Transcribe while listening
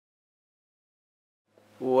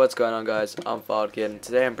What's going on, guys? I'm Fardkin, and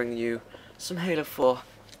today I'm bringing you some Halo 4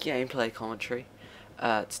 gameplay commentary.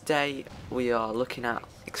 Today we are looking at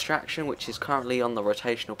Extraction, which is currently on the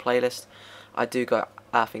rotational playlist. I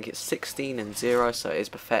think it's 16 and 0, so it is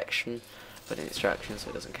perfection, but in Extraction,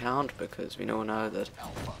 so it doesn't count because we all know that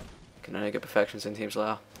you can only get perfections in Team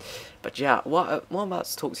Slayer. But yeah, what I'm about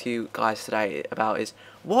to talk to you guys today about is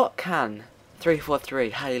what can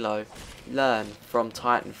 343 Halo learn from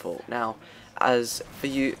Titanfall. Now, for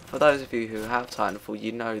those of you who have Titanfall,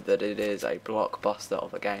 you know that it is a blockbuster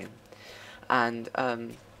of a game, and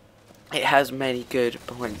it has many good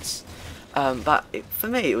points. But for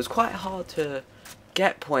me, it was quite hard to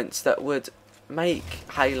get points that would make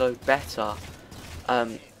Halo better,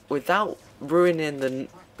 without ruining the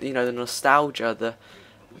nostalgia,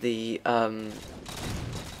 the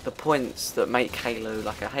points that make Halo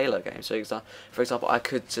like a Halo game. So for example, I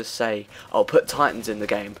could just say, "I'll put Titans in the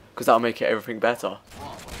game because that'll make everything better."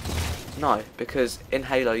 No, because in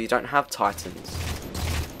Halo you don't have Titans.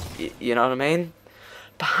 You know what I mean?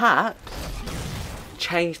 Perhaps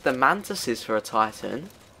change the Mantises for a Titan.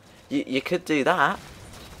 You could do that.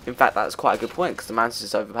 In fact, that's quite a good point because the Mantis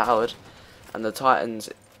is overpowered, and the Titans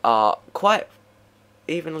are quite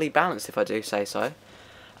evenly balanced, if I do say so.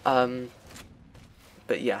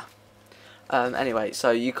 But yeah. Anyway,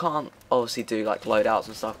 so you can't obviously do like loadouts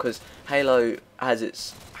and stuff because Halo has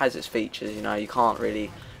its features. You know, you can't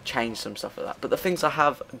really change some stuff like that. But the things I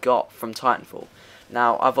have got from Titanfall.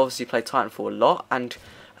 Now, I've obviously played Titanfall a lot, and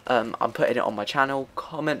I'm putting it on my channel.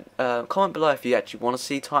 Comment below if you actually want to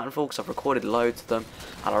see Titanfall, because I've recorded loads of them,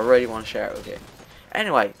 and I really want to share it with you.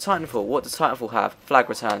 Anyway, Titanfall. What does Titanfall have? Flag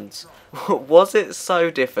returns. Was it so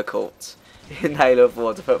difficult in Halo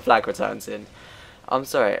 4 to put flag returns in? I'm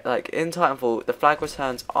sorry, like in Titanfall, the flag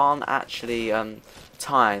returns aren't actually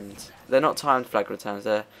timed. They're not timed flag returns.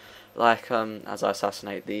 They're like as I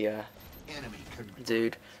assassinate the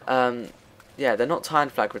dude. Yeah, they're not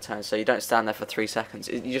timed flag returns, so you don't stand there for 3 seconds.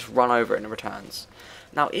 You just run over it and it returns.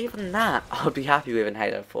 Now, even that I'd be happy with in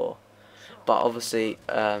Halo 4, but obviously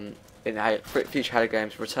in future Halo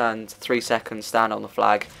games, returns 3 seconds, stand on the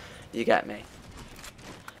flag. You get me.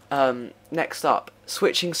 Next up,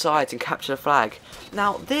 switching sides and capture the flag.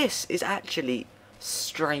 Now, this is actually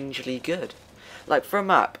strangely good. Like, for a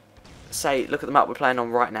map, say, look at the map we're playing on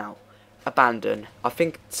right now. Abandon. I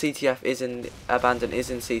think Abandon is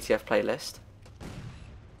in CTF playlist.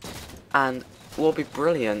 And what would be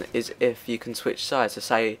brilliant is if you can switch sides. So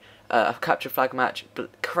say, a capture flag match,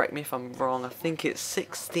 but correct me if I'm wrong, I think it's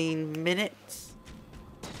 16 minutes?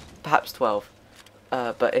 Perhaps 12.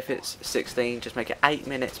 But if it's 16, just make it 8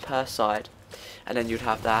 minutes per side, and then you'd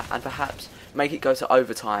have that, and perhaps make it go to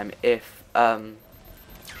overtime if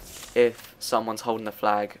someone's holding the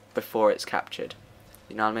flag before it's captured.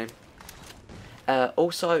 You know what I mean?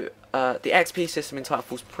 Also, the XP system in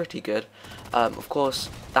Titanfall is pretty good. Of course,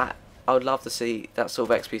 I would love to see that sort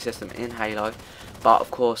of XP system in Halo, but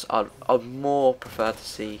of course, I'd more prefer to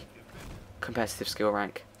see competitive skill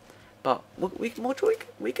rank. But we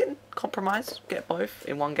can compromise, get both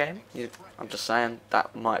in one game. I'm just saying,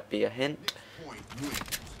 that might be a hint.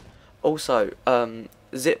 Also,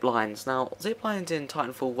 zip lines. Now, zip lines in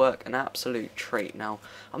Titanfall work an absolute treat. Now,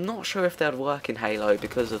 I'm not sure if they'd work in Halo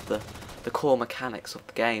because of the core mechanics of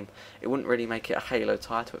the game. It wouldn't really make it a Halo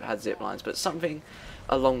title if it had zip lines, but something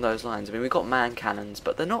along those lines. I mean, we've got man cannons,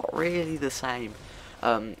 but they're not really the same.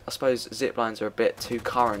 I suppose zip lines are a bit too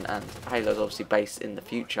current, and Halo's obviously based in the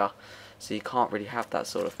future, so you can't really have that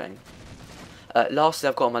sort of thing. Lastly,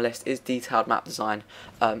 I've got on my list is detailed map design.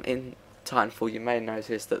 In Titanfall, you may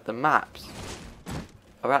notice that the maps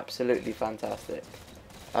are absolutely fantastic.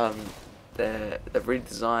 They're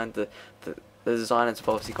redesigned. The designers have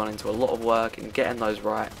obviously gone into a lot of work in getting those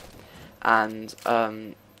right, and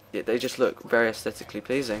they just look very aesthetically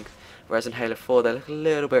pleasing. Whereas in Halo 4, they look a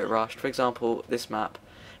little bit rushed. For example, this map,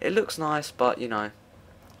 it looks nice, but you know,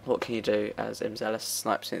 what can you do as Imzealous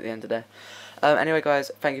snipes at the end of the day. Anyway,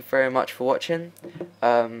 guys, thank you very much for watching.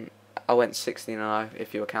 I went 16-0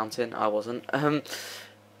 if you were counting. I wasn't.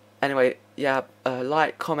 Anyway, yeah,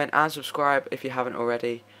 like, comment, and subscribe if you haven't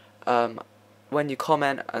already. When you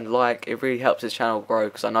comment and like, it really helps this channel grow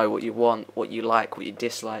because I know what you want, what you like, what you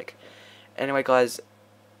dislike. Anyway, guys,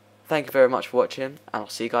 thank you very much for watching, and I'll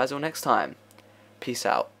see you guys all next time. Peace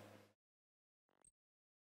out.